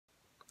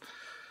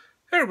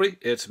everybody,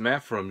 it's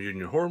Matt from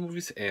Union Horror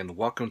Movies, and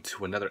welcome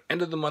to another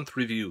end of the month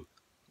review.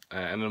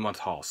 End of the month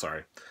haul,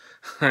 sorry.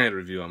 I had a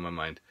review on my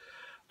mind.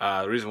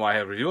 The reason why I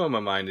have a review on my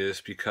mind is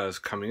because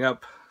coming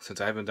up, since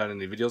I haven't done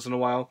any videos in a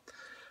while,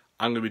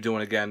 I'm going to be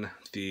doing again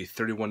the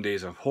 31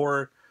 Days of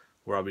Horror,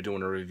 where I'll be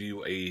doing a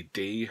review a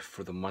day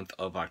for the month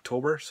of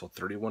October. So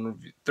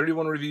 31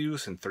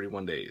 reviews in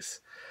 31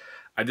 days.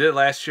 I did it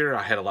last year,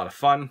 I had a lot of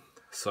fun,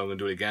 so I'm going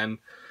to do it again.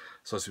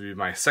 So this will be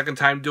my second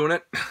time doing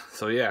it,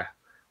 so yeah.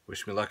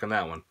 Wish me luck on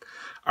that one.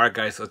 Alright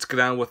guys, let's get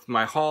on with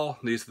my haul.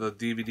 These are the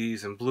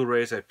DVDs and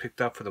Blu-rays I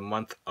picked up for the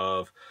month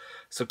of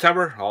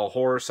September. All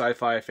horror,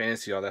 sci-fi,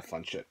 fantasy, all that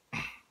fun shit.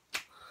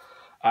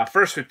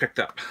 First we picked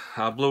up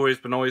Blu-rays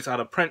been always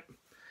out of print.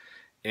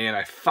 And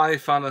I finally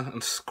found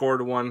and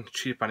scored one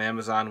cheap on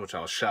Amazon, which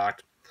I was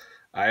shocked.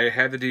 I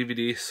had the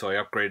DVD, so I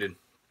upgraded.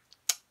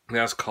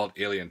 That was called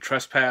Alien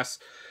Trespass.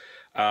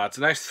 It's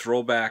a nice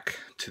throwback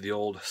to the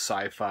old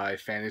sci-fi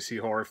fantasy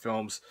horror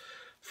films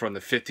from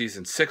the 50s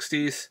and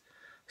 60s.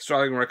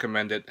 Strongly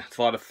recommend it. It's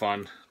a lot of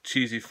fun.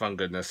 Cheesy fun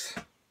goodness.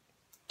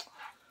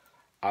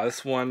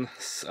 This one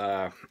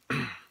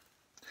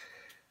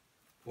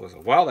was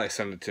a while I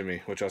sent it to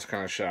me, which I was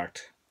kind of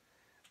shocked.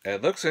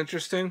 It looks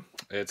interesting.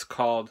 It's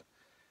called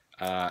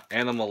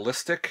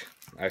Animalistic.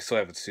 I still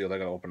have it sealed. I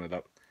gotta open it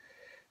up.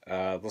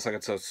 Looks like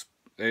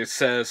it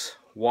says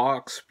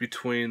walks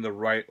between the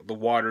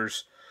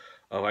waters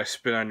of I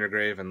Spit on Your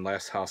Grave and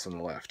Last House on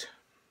the Left.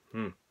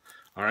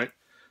 Alright.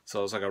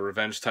 So it's like a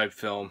revenge type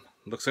film.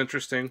 Looks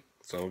interesting.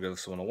 So we'll give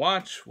this one a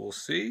watch. We'll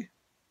see.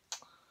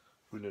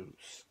 Who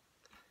knows?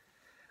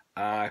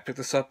 I picked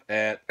this up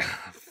at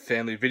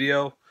Family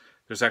Video.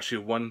 There's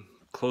actually one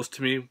close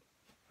to me,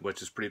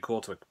 which is pretty cool.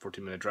 It's like a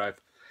 14-minute drive.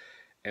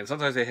 And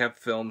sometimes they have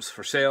films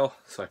for sale.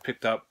 So I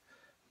picked up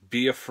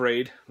Be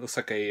Afraid. Looks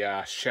like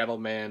a Shadow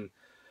Man.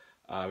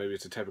 Maybe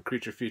it's a type of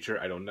creature feature.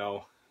 I don't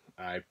know.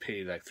 I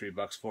paid like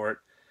 $3 for it.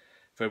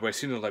 If anybody's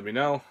seen it, let me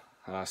know.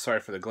 Sorry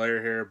for the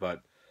glare here,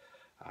 but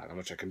not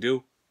much I can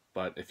do.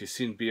 But if you've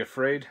seen Be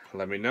Afraid,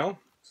 let me know.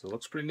 So it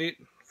looks pretty neat.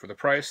 For the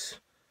price,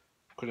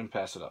 couldn't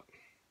pass it up.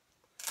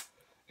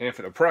 And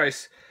for the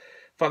price,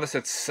 found this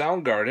at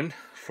Soundgarden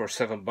for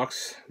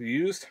 $7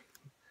 used.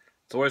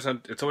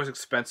 It's always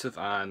expensive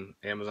on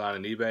Amazon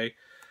and eBay.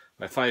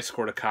 I finally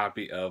scored a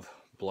copy of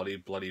Bloody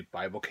Bloody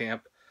Bible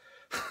Camp.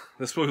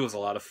 This movie was a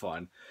lot of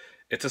fun.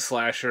 It's a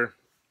slasher.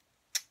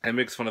 It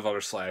makes fun of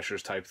other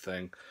slashers type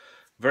thing.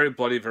 Very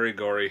bloody, very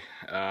gory.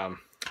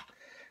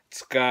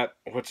 It's got,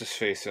 what's his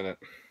face in it?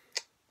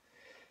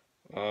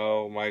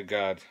 Oh my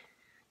god.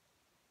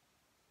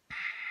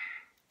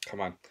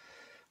 Come on.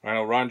 I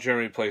know Ron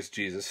Jeremy plays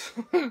Jesus.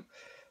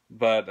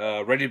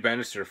 But Reggie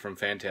Bannister from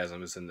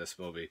Phantasm is in this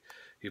movie.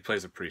 He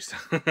plays a priest.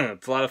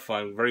 It's a lot of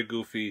fun. Very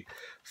goofy.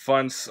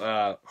 Fun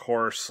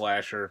horror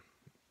slasher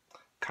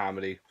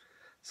comedy.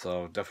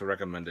 So definitely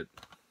recommend it.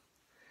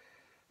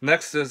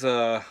 Next is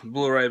a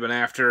Blu-ray I've been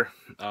after.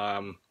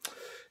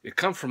 It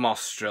comes from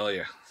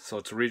Australia. So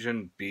it's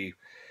region B.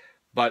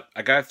 But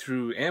I got it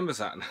through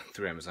Amazon.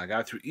 I got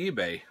it through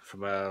eBay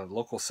from a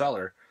local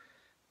seller.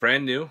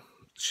 Brand new.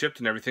 Shipped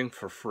and everything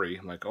for free.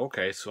 I'm like,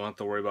 okay, so I don't have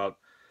to worry about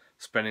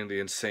spending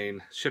the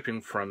insane shipping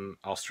from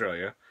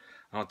Australia.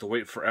 I don't have to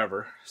wait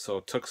forever. So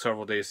it took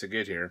several days to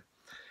get here.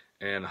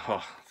 And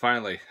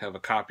finally have a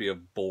copy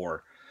of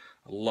Boar.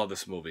 I love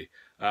this movie.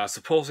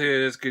 Supposedly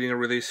it is getting a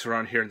release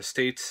around here in the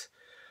States.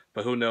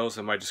 But who knows,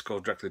 it might just go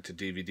directly to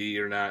DVD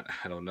or not.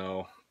 I don't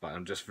know. But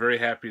I'm just very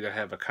happy to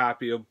have a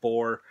copy of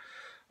Boar.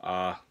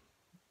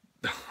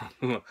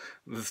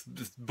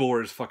 This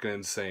Boar is fucking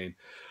insane.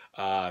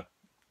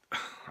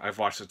 I've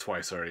watched it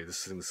twice already.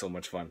 This thing is so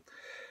much fun.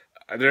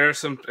 There are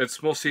some,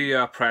 it's mostly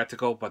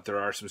practical, but there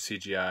are some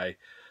CGI.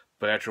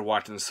 But after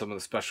watching some of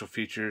the special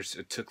features,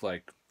 it took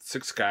like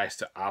 6 guys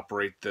to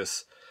operate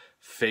this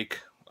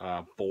fake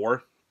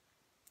boar.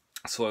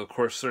 So of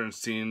course, certain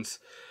scenes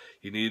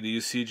you need to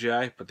use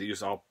CGI, but they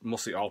use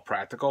mostly all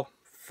practical.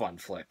 Fun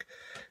flick.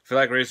 If you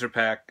like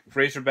Razorback,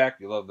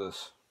 you love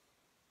this.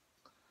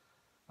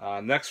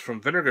 Next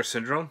from Vinegar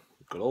Syndrome,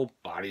 good old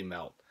Body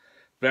Melt.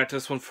 Been after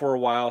this one for a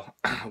while.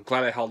 I'm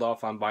glad I held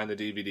off on buying the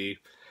DVD.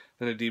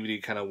 Then the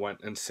DVD kind of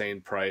went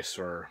insane price,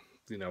 or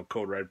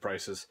code red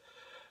prices.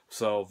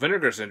 So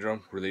Vinegar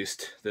Syndrome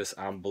released this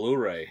on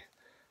Blu-ray.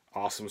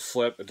 Awesome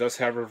slip. It does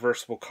have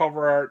reversible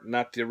cover art,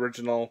 not the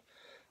original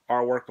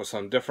artwork, but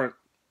something different.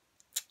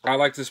 I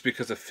like this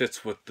because it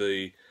fits with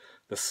the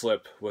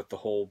slip with the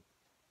whole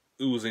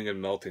oozing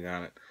and melting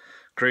on it.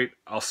 Great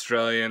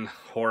Australian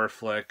horror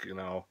flick,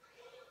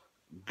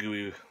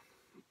 gooey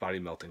body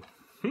melting.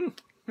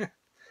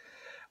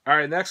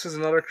 Alright, next is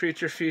another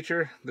creature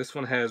feature. This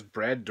one has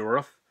Brad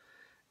Dourif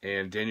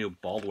and Daniel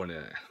Baldwin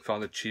in it.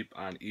 Found it cheap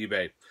on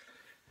eBay.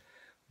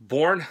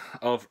 Born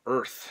of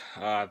Earth.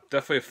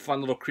 Definitely a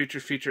fun little creature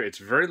feature. It's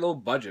very low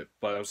budget,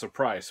 but I'm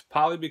surprised.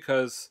 Probably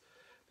because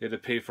they had to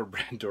pay for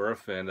Brad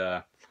Dourif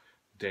and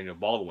Daniel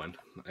Baldwin,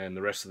 and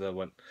the rest of the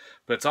one.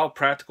 But it's all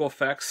practical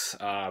effects.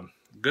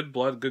 Good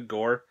blood, good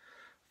gore.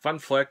 Fun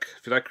flick.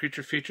 If you like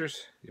creature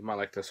features, you might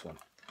like this one.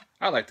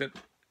 I liked it.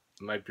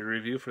 might be a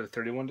review for the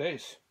 31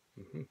 days.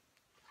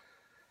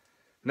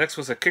 Next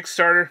was a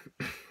Kickstarter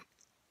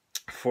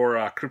for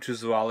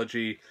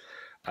cryptozoology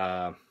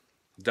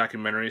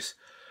documentaries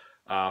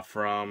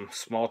from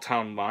Small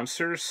Town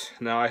Monsters.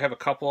 Now, I have a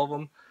couple of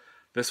them.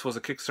 This was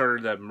a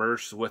Kickstarter that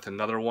merged with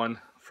another one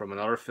from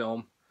another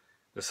film.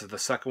 This is the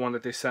second one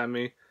that they sent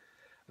me.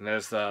 And that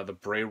is the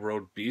Bray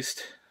Road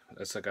Beast.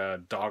 That's like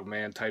a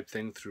Dogman type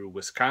thing through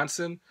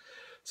Wisconsin.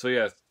 So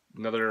yeah,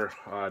 another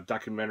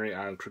documentary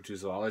on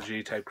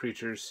cryptozoology type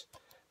creatures.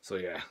 So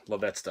yeah,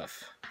 love that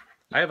stuff.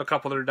 I have a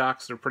couple other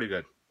docs. They're pretty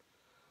good.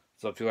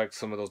 So if you like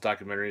some of those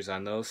documentaries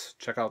on those,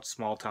 check out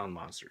Small Town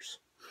Monsters.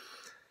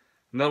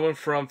 Another one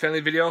from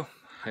Family Video.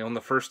 I own the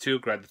first two.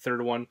 Grabbed the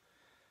third one.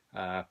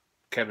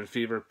 Cabin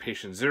Fever,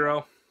 Patient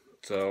Zero.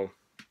 So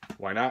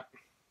why not?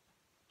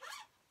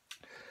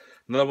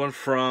 Another one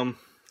from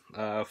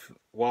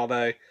Wild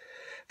Eye.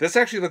 This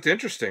actually looked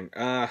interesting.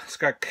 It's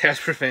got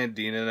Casper Van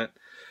Dien in it,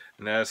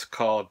 and that's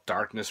called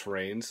Darkness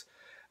Reigns.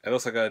 It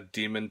looks like a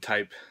demon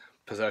type,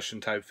 possession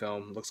type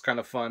film. Looks kind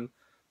of fun,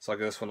 so I'll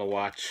give this one a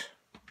watch.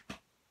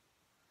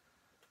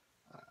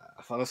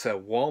 I found this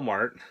at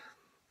Walmart.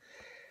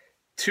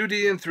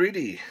 2D and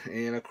 3D,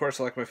 and of course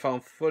I like my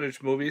found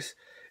footage movies.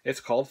 It's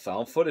called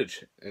Found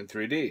Footage in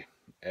 3D.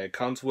 It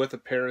comes with a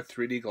pair of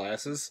 3D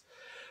glasses,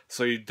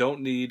 so you don't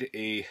need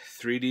a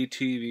 3D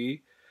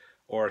TV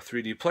or a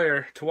 3D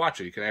player to watch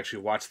it. You can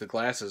actually watch the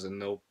glasses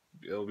and it'll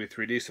be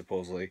 3D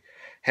supposedly.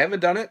 Haven't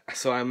done it,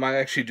 so I might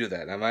actually do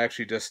that. I might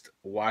actually just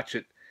watch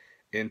it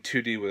in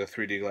 2D with the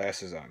 3D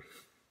glasses on.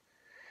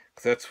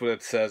 'Cause that's what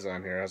it says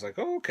on here. I was like,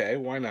 oh, okay,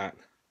 why not?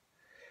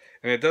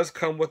 And it does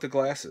come with the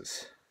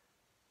glasses.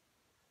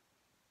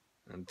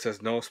 And it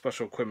says no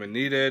special equipment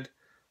needed,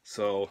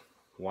 so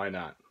why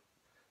not?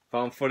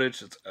 Found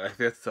footage, I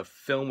think it's a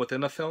film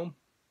within a film.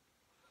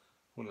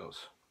 Who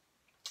knows?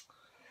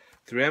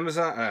 Through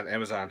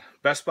Amazon,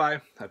 Best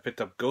Buy, I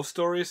picked up Ghost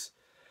Stories.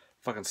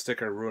 Fucking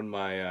sticker ruined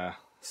my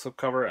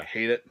slipcover. I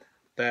hate it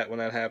when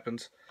that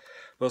happens.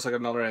 Looks like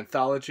another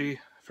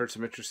anthology. I've heard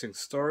some interesting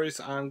stories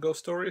on Ghost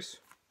Stories.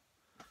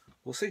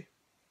 We'll see.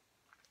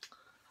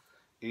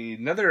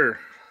 Another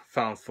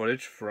found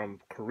footage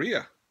from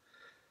Korea.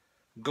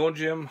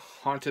 Gonjim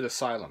Haunted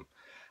Asylum.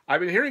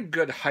 I've been hearing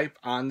good hype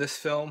on this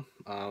film.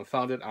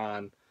 Found it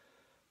on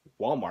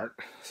Walmart,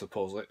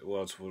 supposedly. Well,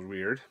 it was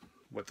weird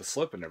with the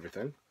slip and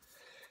everything.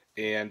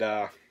 And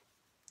I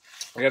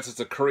guess it's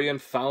a Korean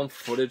found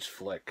footage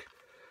flick.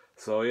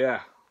 So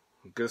yeah,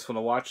 give this one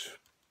a watch.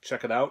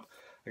 Check it out.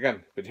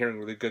 Again, been hearing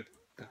really good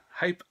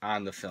hype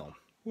on the film.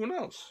 Who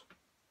knows?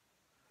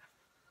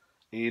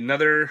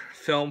 Another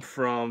film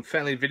from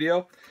Family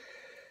Video.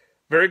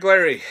 Very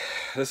glary.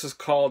 This is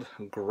called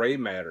Gray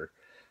Matter.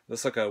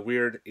 This is like a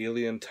weird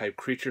alien type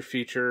creature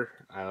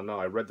feature. I don't know.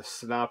 I read the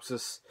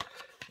synopsis,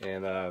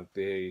 and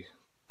they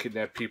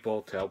kidnap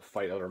people to help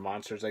fight other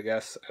monsters, I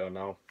guess. I don't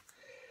know.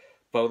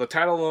 But with the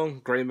title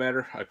alone, Gray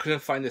Matter, I couldn't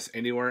find this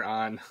anywhere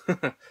on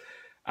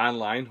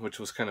online, which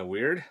was kind of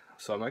weird.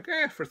 So I'm like,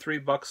 for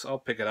 $3, I'll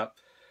pick it up.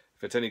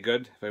 If it's any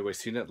good, if anybody's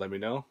seen it, let me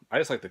know. I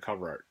just like the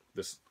cover art.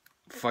 This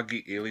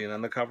funky alien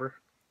on the cover.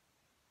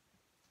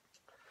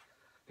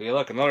 Hey,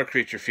 look, another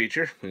creature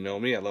feature. You know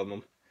me, I love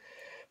them.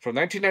 From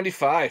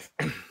 1995,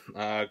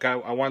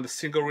 I wanted the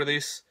single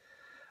release.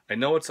 I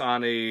know it's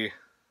on a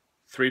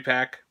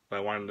 3-pack, but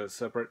I wanted it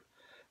separate.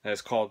 And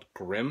it's called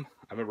Grimm.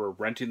 I remember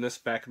renting this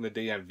back in the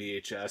day on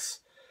VHS.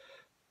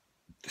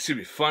 Excuse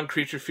me, fun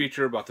creature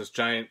feature about this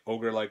giant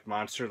ogre-like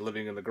monster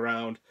living in the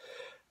ground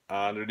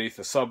underneath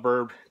a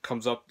suburb.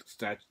 Comes up,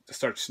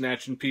 starts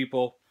snatching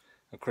people.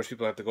 Of course,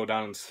 people have to go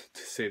down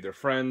to save their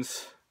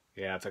friends.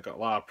 Yeah, it's like a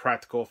lot of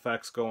practical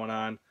effects going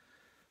on.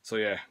 So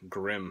yeah,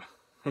 Grimm.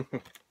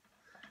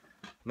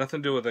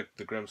 Nothing to do with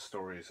the Grimm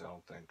stories, I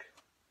don't think.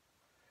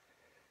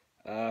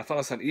 I found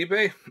this on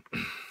eBay.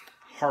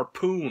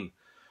 Harpoon.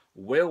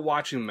 Whale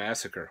Watching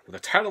Massacre. With a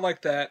title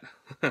like that,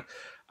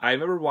 I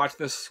remember watching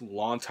this a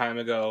long time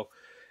ago,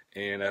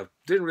 and I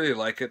didn't really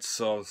like it,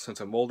 so since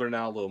I'm older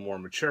now, a little more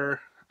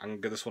mature, I'm going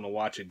to give this one a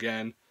watch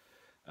again.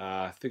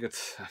 I think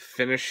it's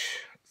Finnish.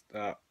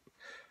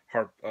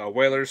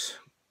 Whalers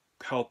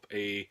help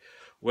a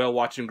whale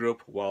watching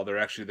group while they're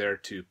actually there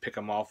to pick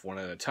them off one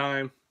at a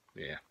time.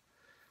 Yeah.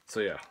 So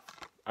yeah,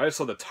 I just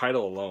saw the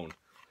title alone.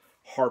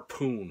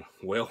 Harpoon.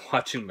 Whale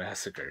Watching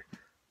Massacre.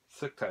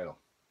 Sick title.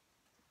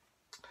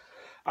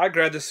 I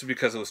grabbed this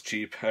because it was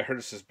cheap. I heard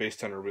this is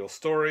based on a real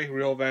story,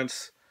 real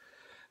events.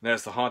 And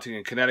that's The Haunting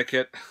in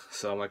Connecticut.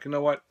 So I'm like, you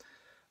know what?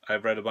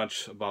 I've read a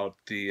bunch about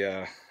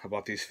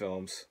these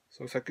films.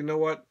 So it's like, you know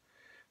what?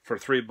 For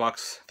 $3, I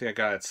think I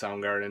got it at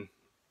Soundgarden.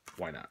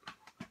 Why not?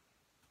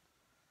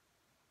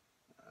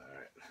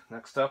 Alright.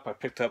 Next up, I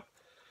picked up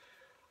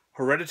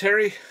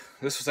Hereditary.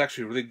 This was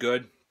actually really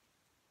good.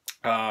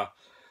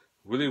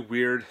 Really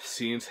weird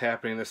scenes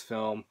happening in this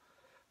film.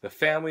 The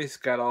family's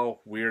got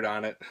all weird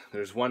on it.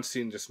 There's one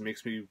scene that just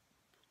makes me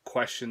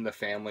question the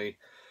family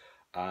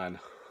on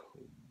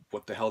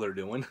what the hell they're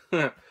doing.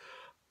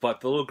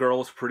 But the little girl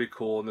was pretty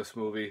cool in this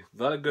movie.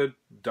 A lot of good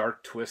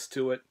dark twist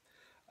to it.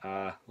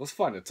 It was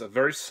fun. It's a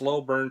very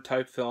slow burn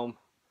type film.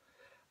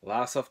 A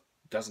lot of stuff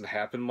doesn't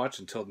happen much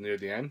until near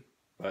the end,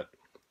 but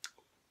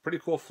pretty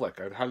cool flick.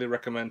 I'd highly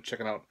recommend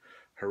checking out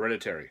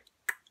Hereditary.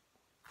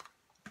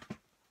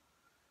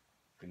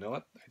 You know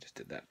what? I just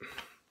did that.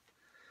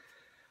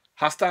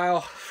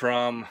 Hostile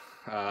from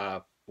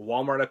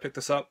Walmart. I picked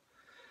this up.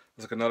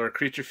 It's like another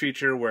creature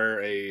feature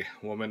where a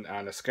woman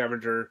on a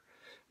scavenger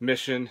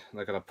mission,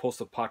 like on a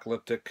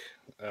post-apocalyptic,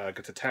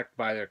 gets attacked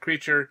by a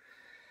creature,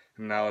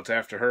 and now it's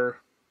after her.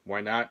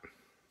 Why not?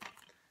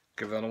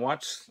 Give it a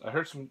watch. I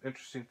heard some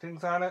interesting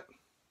things on it.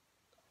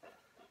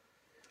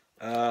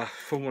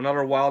 From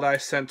another Wild Eye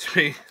sent to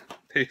me.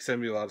 They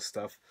send me a lot of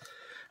stuff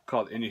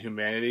called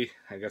Inhumanity.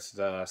 I guess it's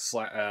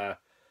a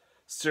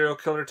serial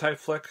killer type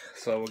flick,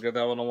 so we'll give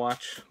that one a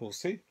watch. We'll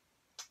see.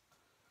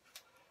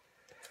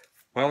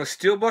 My only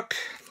steelbook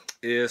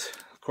is,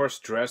 of course,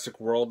 Jurassic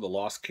World: The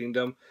Lost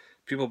Kingdom.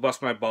 People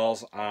bust my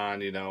balls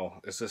on, you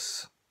know, is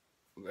this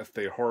if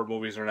they're horror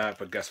movies or not?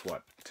 But guess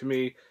what? To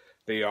me,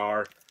 they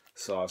are.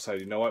 So I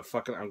decided, you know what?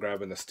 Fuck it, I'm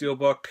grabbing the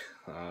steelbook.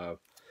 I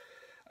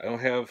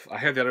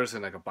have the others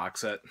in like a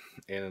box set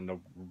and in a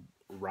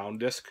round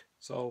disc.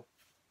 So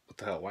what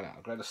the hell? Why not?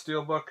 I'll grab the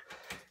steelbook.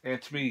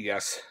 And to me,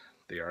 yes,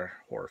 they are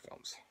horror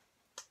films.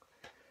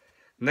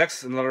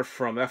 Next, another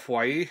from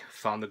FYE.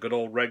 Found the good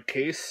old red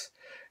case.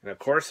 And of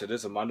course, it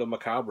is a Mondo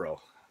Macabro.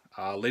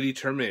 Lady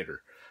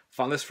Terminator.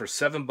 Found this for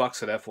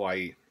 $7 at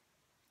FYE.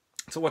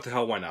 So what the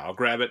hell, why not? I'll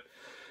grab it.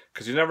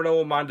 Because you never know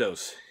with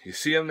Mondos. You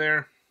see them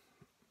there.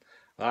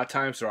 A lot of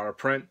times they're out of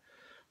print.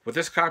 With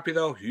this copy,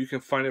 though, you can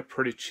find it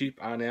pretty cheap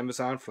on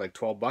Amazon for like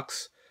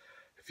 $12.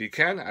 If you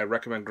can, I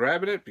recommend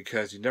grabbing it.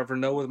 Because you never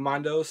know with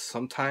Mondos.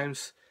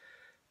 Sometimes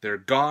they're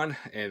gone.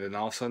 And then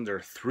all of a sudden they're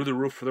through the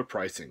roof for their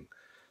pricing.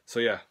 So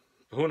yeah,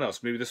 who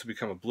knows? Maybe this will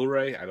become a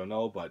Blu-ray. I don't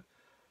know, but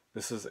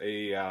this is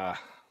a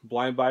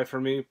blind buy for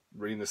me.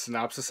 Reading the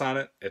synopsis on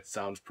it, it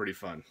sounds pretty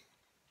fun.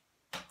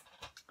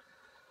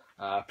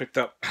 Picked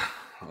up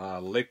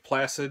Lake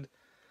Placid,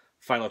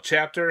 Final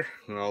Chapter.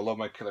 You know, I love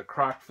my Killer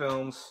Croc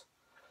films.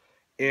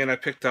 And I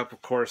picked up,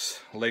 of course,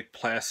 Lake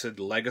Placid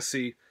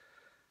Legacy.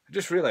 I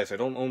just realized I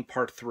don't own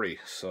Part 3,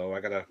 so I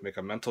gotta make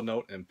a mental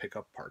note and pick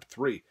up Part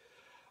 3.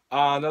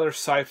 Another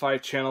Sci-Fi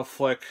Channel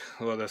flick.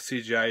 Although the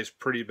CGI is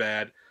pretty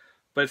bad,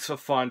 but it's a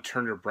fun,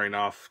 turn your brain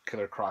off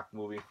Killer Croc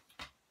movie.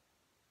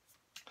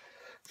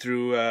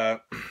 Through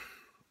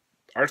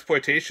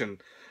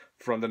Artsploitation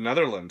from the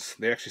Netherlands.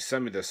 They actually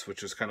sent me this,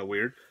 which is kind of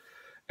weird.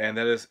 And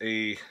that is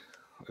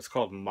it's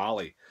called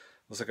Molly.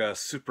 It's like a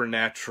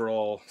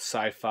supernatural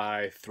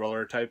sci-fi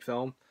thriller type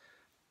film.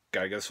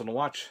 Gotta get this one to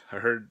watch. I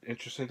heard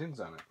interesting things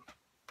on it.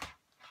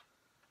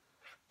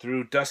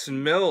 Through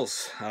Dustin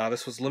Mills.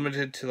 This was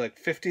limited to like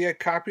 50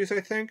 copies, I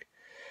think.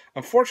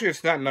 Unfortunately,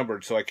 it's not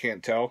numbered, so I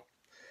can't tell.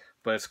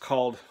 But it's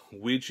called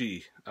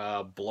Ouija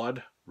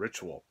Blood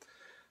Ritual.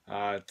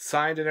 It's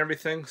signed and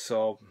everything,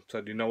 so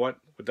you know what?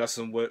 With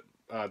Dustin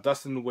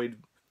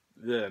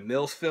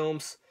Mills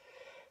films,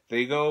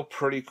 they go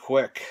pretty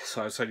quick.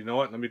 So I said, you know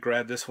what? Let me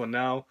grab this one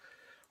now,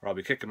 or I'll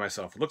be kicking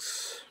myself. It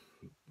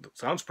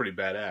sounds pretty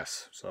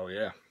badass. So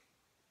yeah,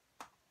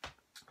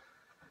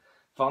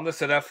 found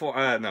this at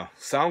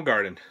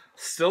Soundgarden,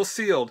 still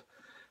sealed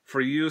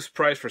for used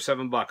price for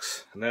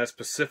 $7, and that's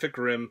Pacific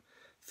Rim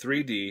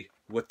 3D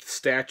with the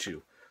statue.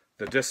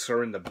 The discs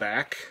are in the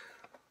back.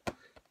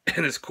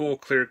 In this cool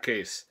clear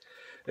case.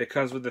 It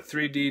comes with the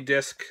 3D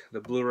disc, the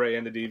Blu-ray,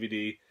 and the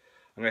DVD.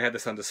 I'm going to have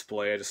this on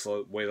display. I just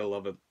love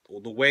it.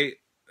 The way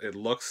it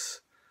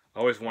looks, I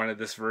always wanted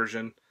this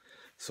version.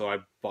 So I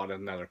bought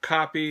another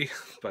copy,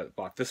 but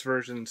bought this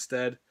version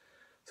instead.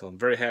 So I'm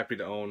very happy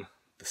to own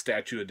the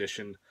statue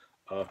edition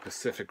of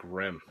Pacific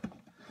Rim.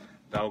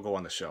 That will go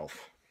on the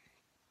shelf.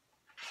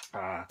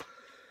 For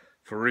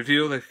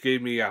review, they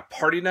gave me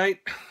Party Night.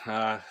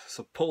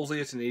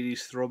 Supposedly it's an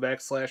 80s throwback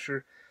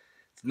slasher.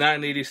 It's not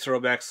an 80s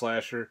throwback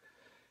slasher.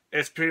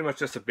 It's pretty much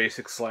just a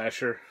basic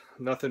slasher.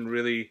 Nothing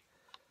really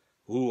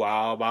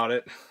ooh-wow about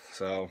it.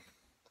 So,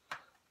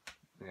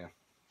 yeah.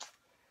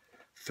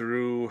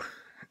 Through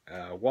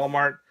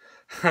Walmart,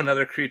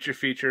 another creature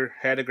feature.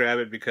 Had to grab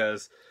it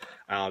because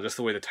just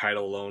the way the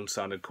title alone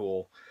sounded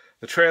cool.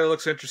 The trailer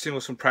looks interesting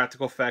with some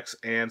practical effects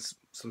and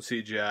some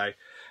CGI.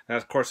 And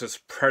of course, it's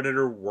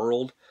Predator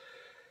World.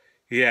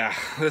 Yeah,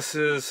 this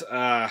is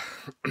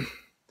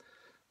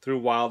through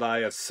Wild Eye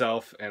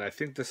itself, and I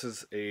think this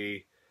is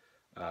a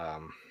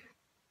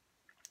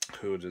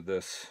who did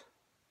this?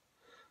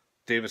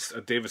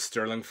 David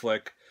Sterling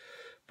flick.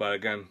 But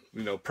again,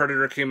 you know,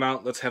 Predator came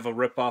out. Let's have a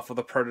rip-off of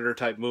the Predator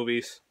type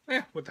movies.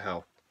 What the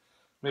hell?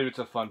 Maybe it's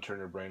a fun turn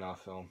your brain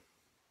off film.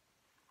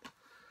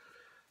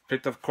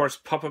 Picked up, of course,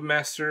 Puppet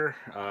Master.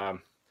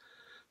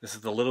 This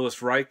is The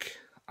Littlest Reich.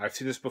 I've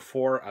seen this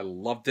before. I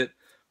loved it.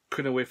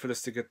 Couldn't wait for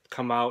this to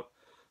come out.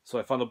 So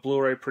I found a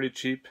Blu-ray pretty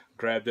cheap.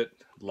 Grabbed it.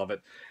 Love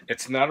it.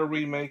 It's not a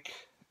remake.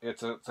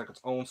 It's like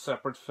its own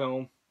separate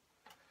film.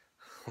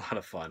 A lot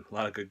of fun. A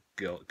lot of good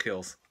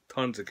kills.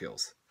 Tons of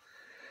kills.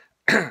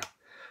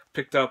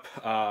 Picked up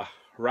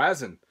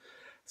Raisin.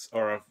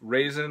 Or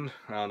Raisin.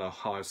 I don't know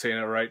how I'm saying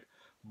it right.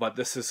 but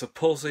this is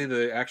supposedly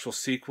the actual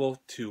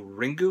sequel to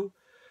Ringu.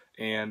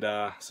 And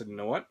I said, you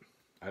know what?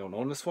 I don't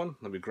own this one.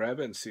 Let me grab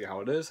it and see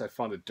how it is. I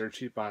found it dirt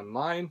cheap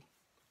online.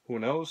 Who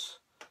knows?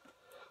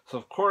 So,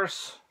 of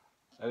course,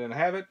 I didn't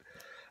have it.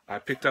 I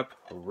picked up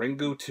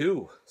Ringu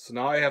 2. So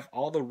now I have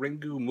all the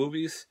Ringu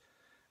movies.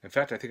 In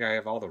fact, I think I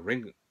have all the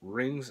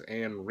Rings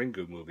and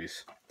Ringu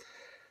movies.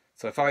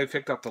 So I finally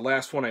picked up the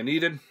last one I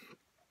needed.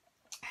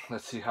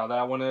 Let's see how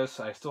that one is.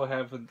 I still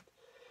haven't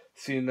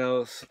seen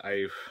those.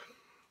 I've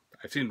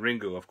seen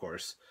Ringu, of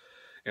course.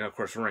 And, of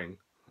course, Ring.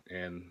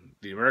 And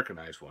the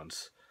Americanized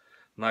ones.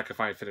 Now I can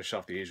finally finish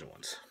off the Asian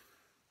ones.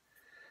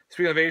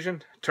 Speaking of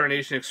Asian, Turn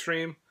Asian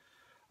Extreme.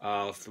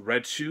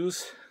 Red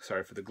Shoes.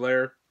 Sorry for the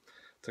glare.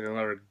 It's like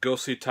another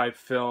ghostly type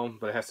film,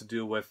 but it has to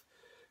do with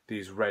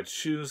these red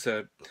shoes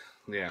that,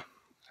 yeah,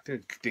 I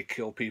think they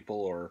kill people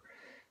or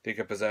they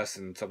get possessed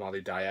and somehow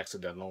they die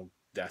accidental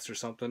deaths or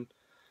something.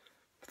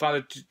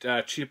 Found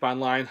it cheap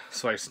online,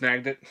 so I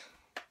snagged it.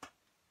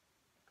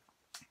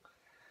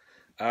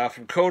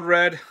 From Code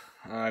Red,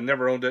 I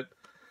never owned it,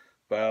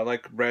 but I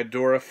like Red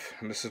Dwarf,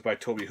 and this is by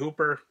Toby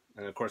Hooper,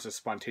 and of course it's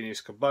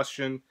Spontaneous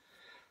Combustion.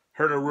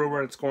 Heard a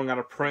rumor it's going out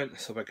of print,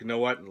 so like, you know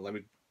what, let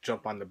me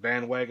jump on the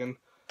bandwagon,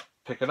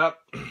 pick it up.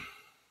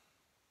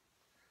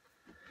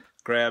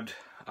 Grabbed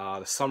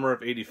The Summer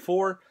of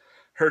 '84.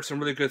 Heard some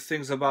really good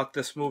things about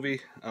this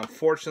movie.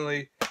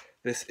 Unfortunately,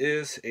 this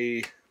is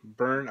a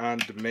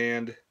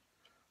burn-on-demand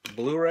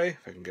Blu-ray.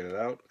 If I can get it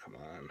out. Come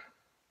on.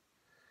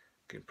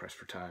 Getting pressed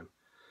for time.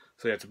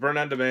 So yeah, it's a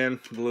burn-on-demand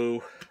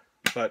Blu.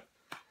 But,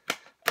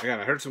 again,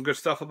 I heard some good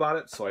stuff about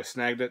it, so I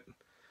snagged it.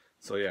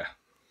 So yeah,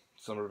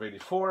 Summer of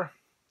 '84.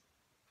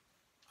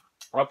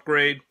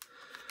 Upgrade.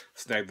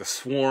 Snagged The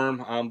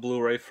Swarm on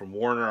Blu-ray from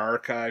Warner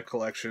Archive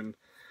Collection.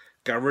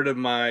 Got rid of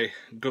my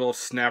good old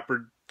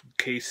snapper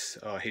case.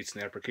 I hate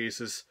snapper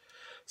cases.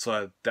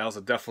 So that was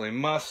a definitely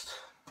must.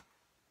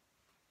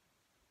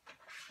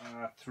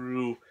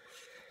 Through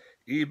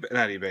eBay,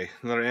 not eBay,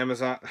 another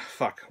Amazon,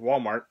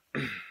 Walmart.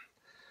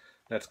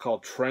 That's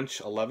called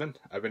Trench 11.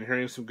 I've been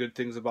hearing some good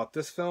things about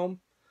this film.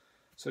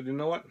 So you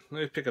know what?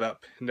 Let me pick it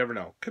up. You never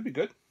know. Could be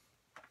good.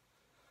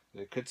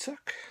 It could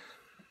suck.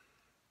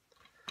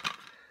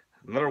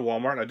 Another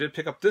Walmart. I did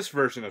pick up this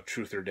version of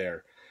Truth or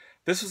Dare.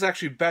 This was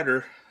actually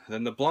better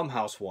than the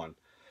Blumhouse one.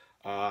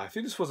 I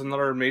think this was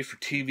another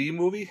made-for-TV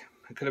movie.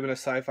 It could have been a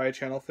Sci-Fi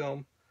Channel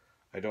film.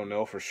 I don't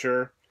know for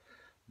sure.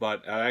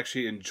 But I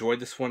actually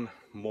enjoyed this one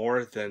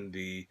more than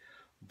the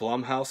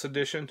Blumhouse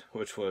edition,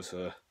 which was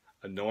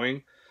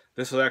annoying.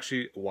 This was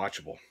actually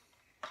watchable.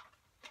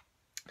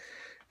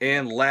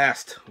 And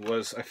last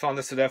was, I found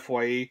this at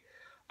FYE,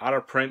 out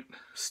of print,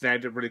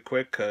 snagged it really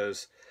quick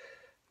because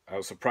I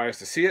was surprised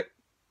to see it.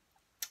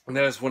 And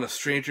that is When a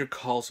Stranger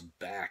Calls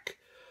Back.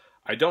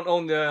 I don't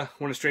own the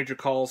When a Stranger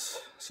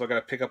Calls, so I got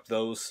to pick up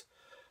those.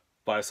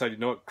 But I decided, you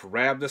know what,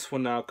 grab this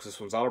one now because this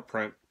one's out of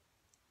print.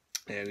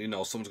 And, you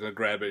know, someone's going to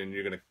grab it and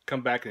you're going to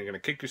come back and you're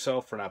going to kick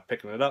yourself for not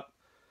picking it up.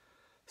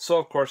 So,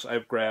 of course,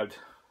 I've grabbed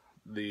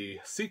the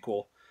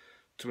sequel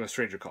to When a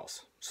Stranger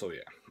Calls. So,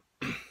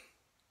 yeah.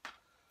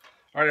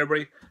 Alright,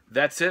 everybody.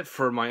 That's it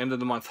for my end of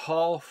the month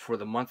haul for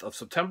the month of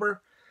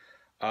September.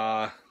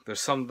 There's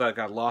some that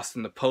got lost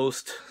in the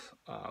post.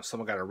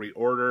 Some I got to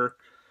reorder.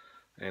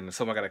 And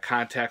some I got to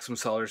contact some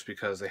sellers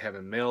because they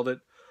haven't mailed it.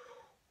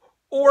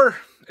 Or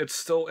it's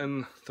still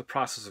in the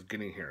process of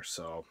getting here.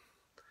 So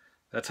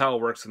that's how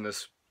it works in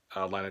this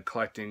line of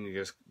collecting. You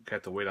just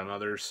have to wait on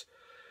others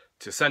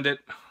to send it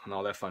and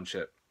all that fun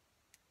shit.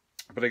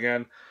 But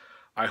again,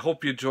 I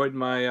hope you enjoyed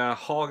my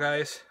haul,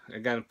 guys.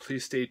 Again,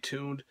 please stay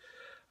tuned.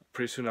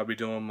 Pretty soon I'll be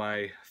doing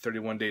my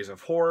 31 Days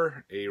of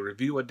Horror, a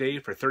review a day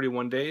for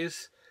 31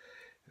 days.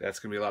 That's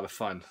going to be a lot of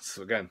fun.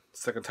 So again,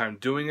 second time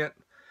doing it.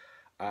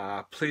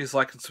 Please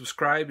like and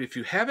subscribe if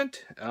you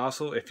haven't. And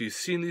also, if you've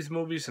seen these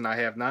movies and I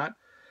have not,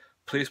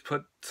 please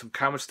put some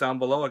comments down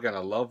below. Again, I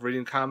love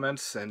reading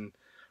comments and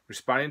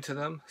responding to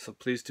them. So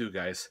please do,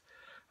 guys.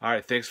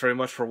 Alright, thanks very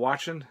much for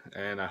watching.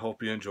 And I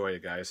hope you enjoy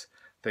it, guys.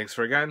 Thanks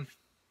for again.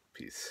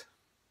 Peace.